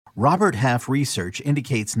Robert Half research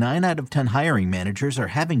indicates 9 out of 10 hiring managers are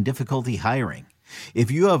having difficulty hiring.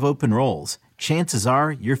 If you have open roles, chances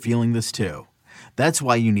are you're feeling this too. That's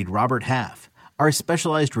why you need Robert Half. Our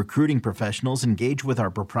specialized recruiting professionals engage with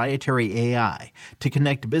our proprietary AI to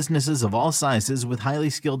connect businesses of all sizes with highly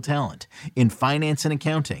skilled talent in finance and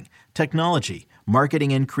accounting, technology,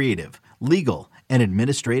 marketing and creative, legal, and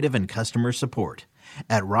administrative and customer support.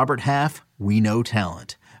 At Robert Half, we know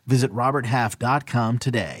talent. Visit roberthalf.com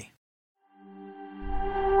today.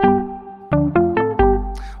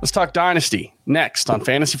 Let's talk Dynasty next on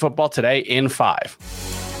Fantasy Football Today in 5.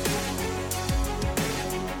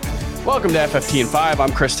 Welcome to FFT in 5.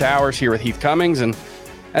 I'm Chris Towers here with Heath Cummings. And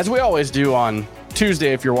as we always do on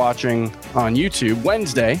Tuesday, if you're watching on YouTube,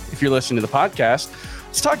 Wednesday, if you're listening to the podcast,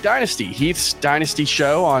 let's talk Dynasty. Heath's Dynasty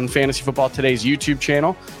show on Fantasy Football Today's YouTube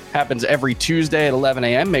channel happens every Tuesday at 11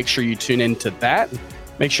 a.m. Make sure you tune into that.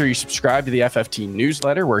 Make sure you subscribe to the FFT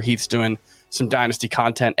newsletter where Heath's doing some Dynasty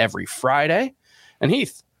content every Friday. And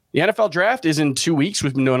Heath, the NFL draft is in 2 weeks.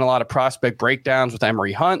 We've been doing a lot of prospect breakdowns with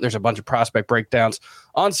Emery Hunt. There's a bunch of prospect breakdowns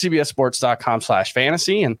on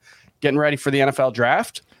cbssports.com/fantasy and getting ready for the NFL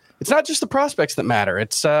draft. It's not just the prospects that matter.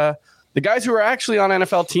 It's the guys who are actually on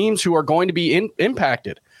NFL teams who are going to be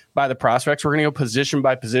impacted by the prospects. We're going to go position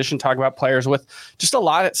by position, talk about players with just a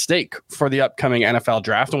lot at stake for the upcoming NFL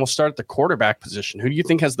draft. And we'll start at the quarterback position. Who do you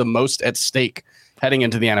think has the most at stake heading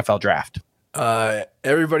into the NFL draft?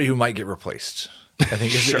 Everybody who might get replaced. I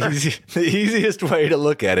think is Sure. the easiest way to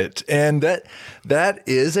look at it. And that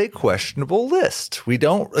is a questionable list. We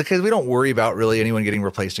don't worry about really anyone getting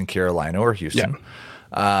replaced in Carolina or Houston.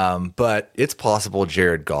 Yeah. But it's possible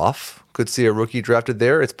Jared Goff could see a rookie drafted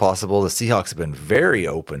there. It's possible the Seahawks have been very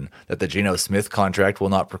open that the Geno Smith contract will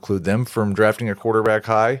not preclude them from drafting a quarterback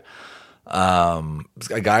high.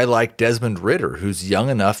 A guy like Desmond Ridder, who's young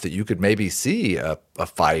enough that you could maybe see a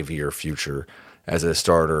 5-year future as a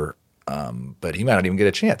starter. But he might not even get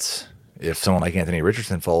a chance if someone like Anthony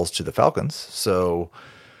Richardson falls to the Falcons. So,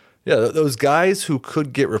 yeah, those guys who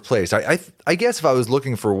could get replaced. I guess if I was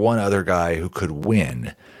looking for one other guy who could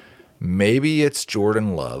win, maybe it's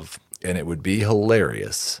Jordan Love, and it would be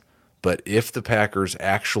hilarious. But if the Packers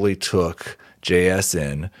actually took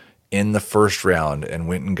JSN in the first round and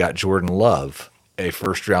went and got Jordan Love, a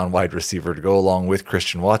first-round wide receiver to go along with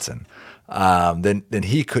Christian Watson, then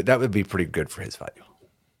he could. That would be pretty good for his value.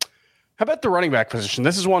 How about the running back position?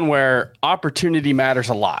 This is one where opportunity matters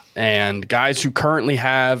a lot, and guys who currently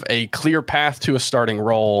have a clear path to a starting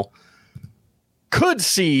role could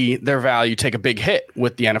see their value take a big hit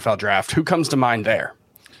with the NFL draft. Who comes to mind there?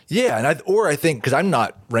 Yeah, and I think, because I'm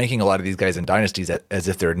not ranking a lot of these guys in dynasties as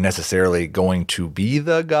if they're necessarily going to be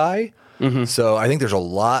the guy. Mm-hmm. So I think there's a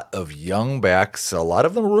lot of young backs, a lot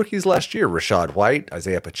of them were rookies last year. Rashad White,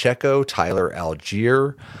 Isaiah Pacheco, Tyler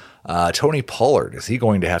Algier. Tony Pollard, is he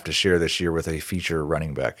going to have to share this year with a feature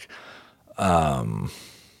running back? And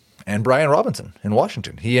Brian Robinson in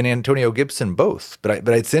Washington. He and Antonio Gibson both. But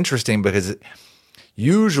it's interesting because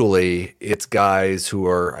usually it's guys who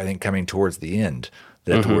are, I think, coming towards the end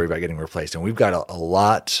that have to worry about getting replaced. And we've got a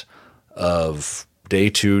lot of day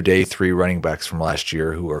 2, day 3 running backs from last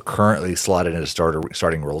year who are currently slotted into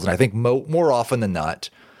starting roles. And I think more often than not,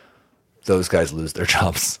 those guys lose their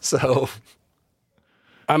jobs. So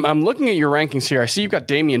I'm looking at your rankings here. I see you've got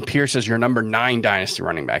Dameon Pierce as your number 9 dynasty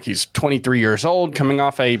running back. He's 23 years old, coming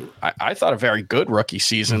off I thought a very good rookie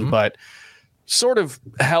season, but sort of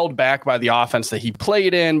held back by the offense that he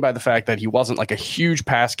played in, by the fact that he wasn't like a huge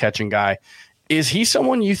pass catching guy. Is he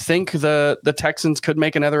someone you think the Texans could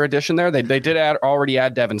make another addition there? They did already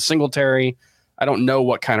add Devin Singletary. I don't know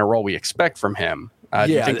what kind of role we expect from him. Do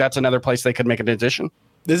you think that's another place they could make an addition?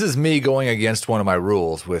 This is me going against one of my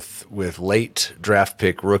rules with late draft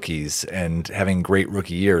pick rookies and having great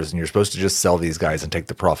rookie years, and you're supposed to just sell these guys and take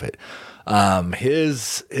the profit.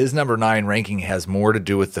 His number 9 ranking has more to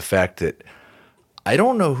do with the fact that I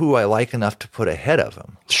don't know who I like enough to put ahead of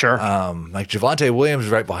him. Sure. Like Javonte Williams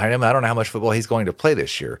is right behind him. I don't know how much football he's going to play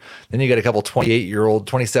this year. Then you got a couple 28-year-old,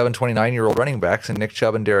 27, 29-year-old running backs in Nick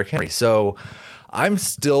Chubb and Derrick Henry. So I'm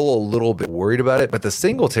still a little bit worried about it, but the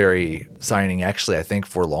Singletary signing actually, I think,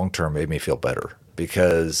 for long-term made me feel better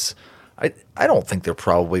because I don't think they're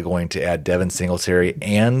probably going to add Devin Singletary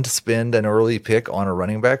and spend an early pick on a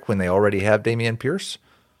running back when they already have Dameon Pierce.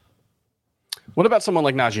 What about someone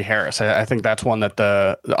like Najee Harris? I think that's one that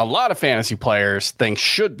a lot of fantasy players think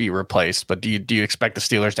should be replaced, but do you expect the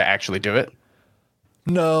Steelers to actually do it?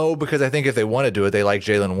 No, because I think if they want to do it, they like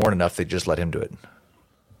Jaylen Warren enough, they just let him do it.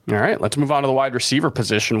 All right, let's move on to the wide receiver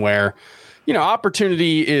position where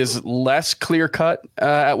opportunity is less clear-cut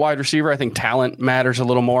at wide receiver. I think talent matters a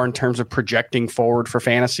little more in terms of projecting forward for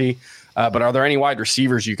fantasy. But are there any wide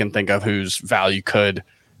receivers you can think of whose value could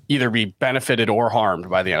either be benefited or harmed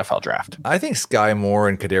by the NFL draft? I think Sky Moore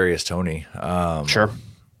and Kadarius Toney. Sure.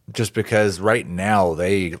 Just because right now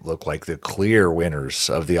they look like the clear winners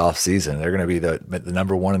of the offseason. They're going to be the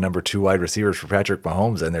number 1 and number 2 wide receivers for Patrick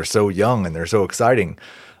Mahomes, and they're so young and they're so exciting.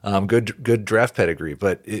 Good draft pedigree.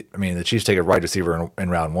 But, the Chiefs take a wide receiver in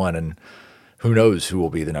round 1, and who knows who will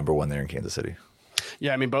be the number 1 there in Kansas City.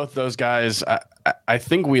 Yeah, both those guys, I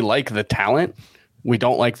think we like the talent. We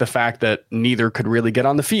don't like the fact that neither could really get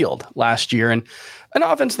on the field last year. And an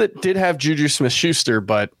offense that did have Juju Smith-Schuster,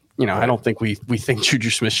 but I don't think we think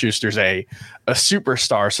Juju Smith-Schuster's a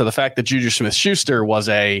superstar. So the fact that Juju Smith-Schuster was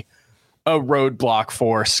a roadblock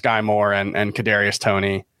for Sky Moore and Kadarius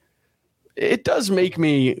Toney, it does make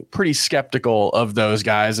me pretty skeptical of those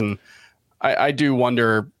guys. And I do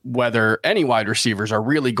wonder whether any wide receivers are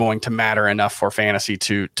really going to matter enough for fantasy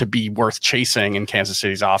to be worth chasing in Kansas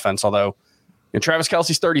City's offense. Although Travis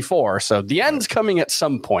Kelce's 34, so the end's coming at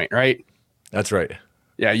some point, right? That's right.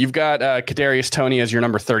 Yeah, you've got Kadarius Toney as your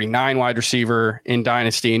number 39 wide receiver in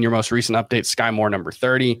Dynasty. In your most recent update, Sky Moore number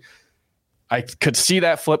 30. I could see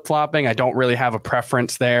that flip-flopping. I don't really have a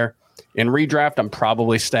preference there. In redraft, I'm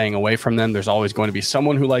probably staying away from them. There's always going to be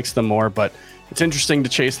someone who likes them more, but it's interesting to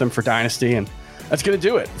chase them for Dynasty. And that's going to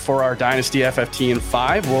do it for our Dynasty FFT in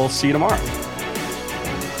 5. We'll see you tomorrow.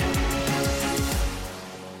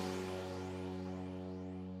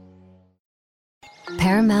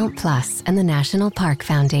 Paramount Plus and the National Park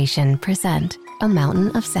Foundation present A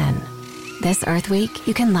Mountain of Zen. This Earth Week,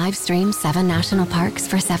 you can live stream 7 national parks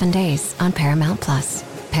for 7 days on Paramount Plus.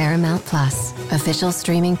 Paramount Plus, official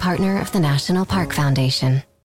streaming partner of the National Park Foundation.